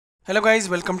Hello guys,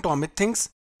 welcome to Amit Things.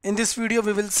 In this video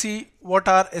we will see what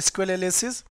are SQL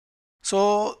aliases.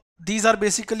 So these are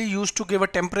basically used to give a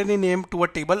temporary name to a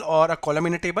table or a column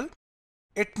in a table.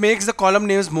 It makes the column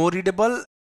names more readable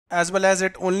as well as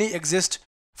it only exists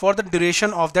for the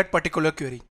duration of that particular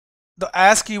query. The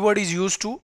as keyword is used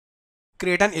to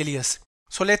create an alias.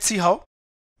 So let's see how.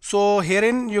 So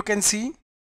herein you can see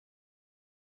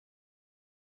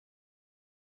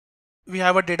we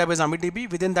have a database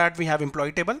AmitDB. Within that we have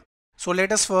employee table. So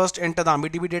let us first enter the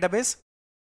AmitDB database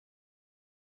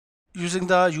using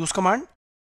the use command.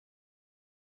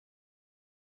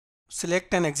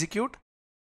 Select and execute.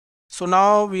 So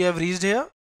now we have reached here.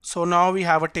 So now we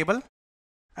have a table.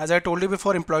 As I told you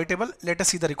before, employee table. Let us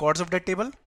see the records of that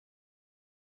table.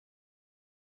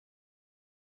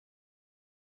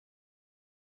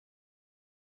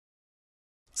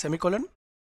 Semicolon.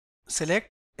 Select,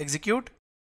 execute.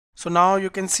 So now you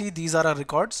can see these are our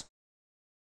records.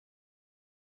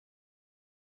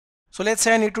 So let's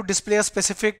say I need to display a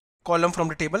specific column from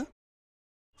the table.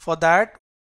 For that,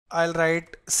 I'll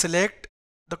write select.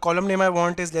 The column name I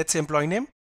want is, let's say, employee name.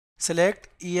 Select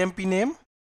emp name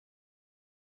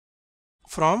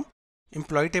from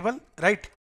employee table, right?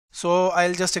 So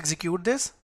I'll just execute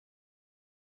this.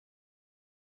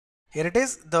 Here it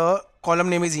is. The column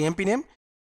name is emp name.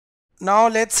 Now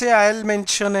let's say I'll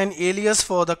mention an alias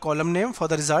for the column name for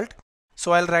the result.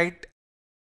 So I'll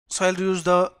use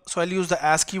the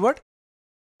as keyword.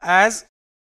 As,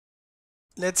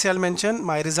 let's say I'll mention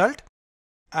my result,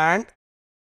 and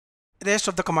rest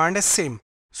of the command is same.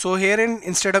 So herein,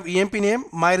 instead of emp name,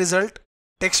 my result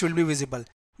text will be visible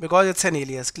because it's an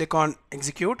alias. Click on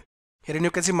execute. Herein you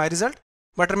can see my result.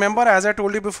 But remember, as I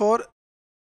told you before,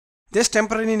 this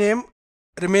temporary name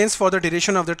remains for the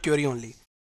duration of that query only.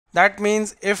 That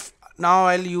means if now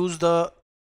I'll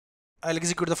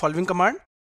execute the following command,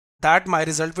 that my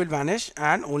result will vanish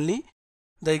and only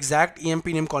the exact emp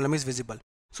name column is visible.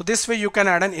 So this way you can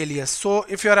add an alias. So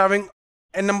if you're having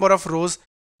a number of rows,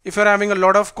 if you're having a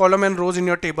lot of column and rows in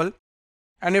your table,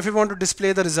 and if you want to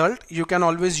display the result, you can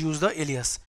always use the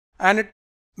alias, and it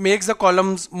makes the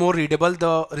columns more readable,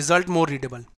 the result more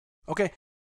readable. Okay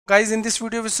guys, in this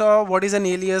video we saw what is an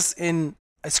alias in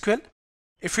SQL.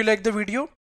 If you like the video,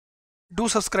 do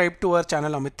subscribe to our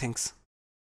channel Amit Things.